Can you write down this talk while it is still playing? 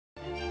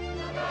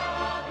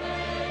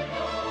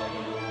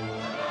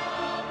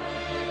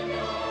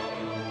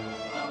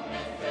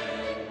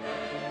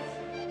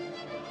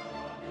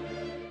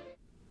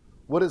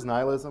What is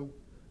nihilism?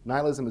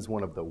 Nihilism is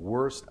one of the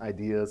worst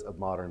ideas of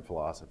modern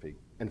philosophy.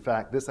 In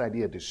fact, this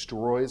idea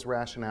destroys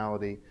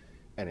rationality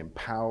and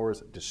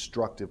empowers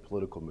destructive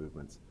political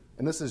movements.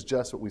 And this is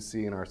just what we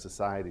see in our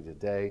society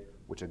today,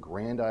 which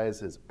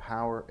aggrandizes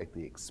power at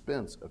the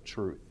expense of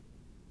truth.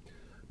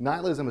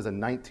 Nihilism is a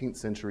 19th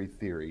century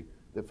theory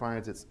that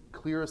finds its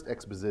clearest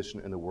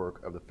exposition in the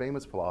work of the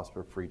famous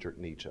philosopher Friedrich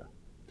Nietzsche.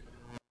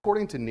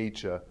 According to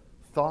Nietzsche,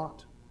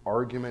 thought,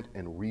 argument,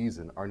 and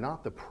reason are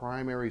not the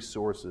primary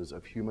sources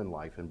of human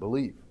life and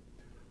belief.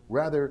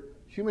 Rather,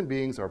 human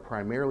beings are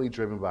primarily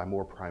driven by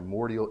more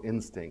primordial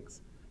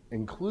instincts,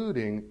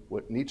 including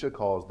what Nietzsche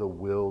calls the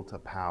will to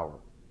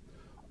power.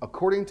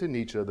 According to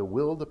Nietzsche, the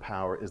will to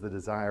power is the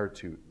desire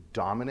to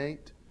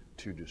dominate,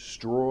 to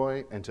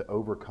destroy, and to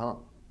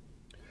overcome.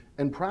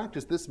 In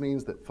practice, this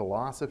means that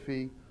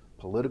philosophy,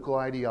 political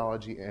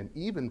ideology, and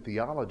even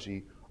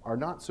theology are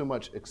not so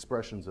much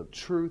expressions of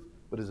truth,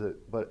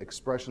 but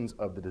expressions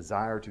of the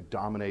desire to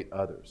dominate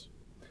others.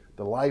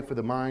 The life of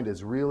the mind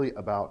is really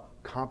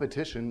about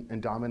competition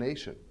and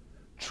domination.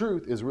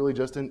 Truth is really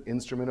just an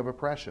instrument of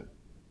oppression.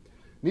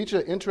 Nietzsche,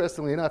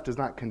 interestingly enough, does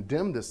not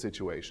condemn this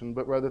situation,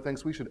 but rather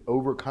thinks we should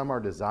overcome our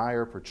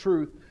desire for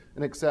truth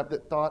and accept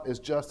that thought is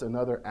just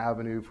another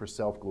avenue for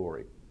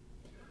self-glory.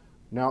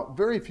 Now,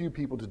 very few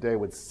people today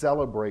would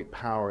celebrate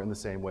power in the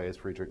same way as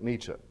Friedrich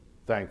Nietzsche,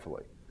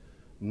 thankfully.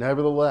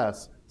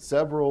 Nevertheless,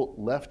 several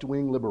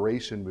left-wing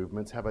liberation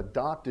movements have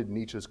adopted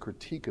Nietzsche's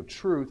critique of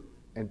truth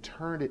and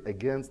turned it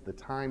against the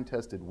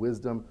time-tested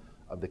wisdom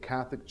of the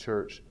Catholic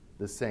Church,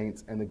 the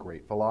saints, and the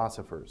great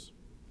philosophers.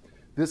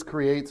 This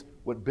creates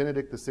what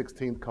Benedict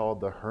XVI called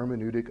the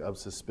hermeneutic of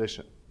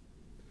suspicion.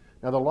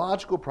 Now, the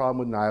logical problem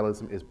with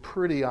nihilism is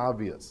pretty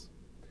obvious.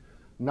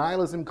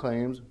 Nihilism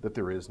claims that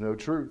there is no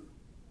truth.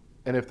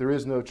 And if there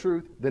is no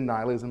truth, then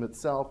nihilism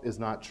itself is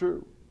not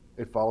true.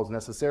 It follows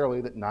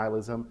necessarily that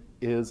nihilism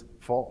is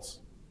false.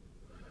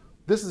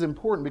 This is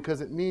important because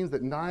it means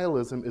that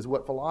nihilism is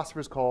what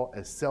philosophers call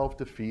a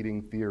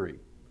self-defeating theory.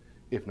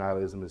 If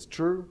nihilism is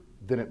true,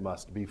 then it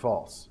must be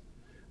false.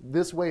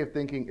 This way of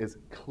thinking is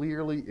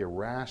clearly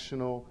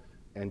irrational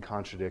and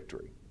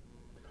contradictory.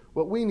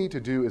 What we need to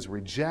do is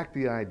reject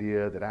the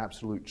idea that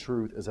absolute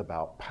truth is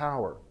about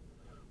power.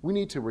 We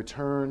need to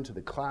return to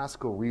the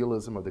classical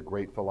realism of the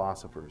great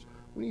philosophers.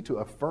 We need to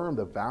affirm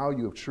the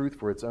value of truth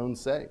for its own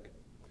sake.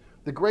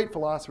 The great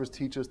philosophers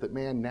teach us that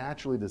man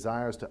naturally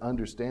desires to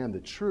understand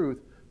the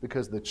truth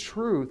because the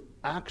truth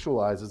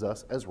actualizes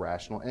us as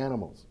rational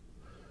animals.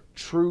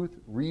 Truth,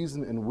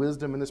 reason, and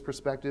wisdom in this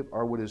perspective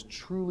are what is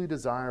truly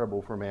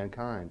desirable for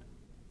mankind.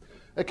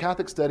 At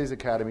Catholic Studies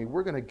Academy,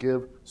 we're going to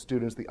give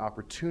students the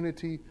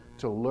opportunity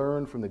to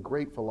learn from the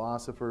great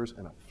philosophers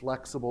in a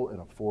flexible and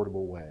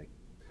affordable way.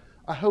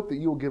 I hope that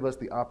you will give us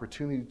the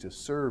opportunity to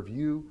serve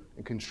you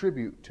and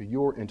contribute to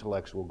your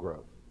intellectual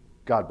growth.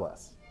 God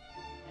bless.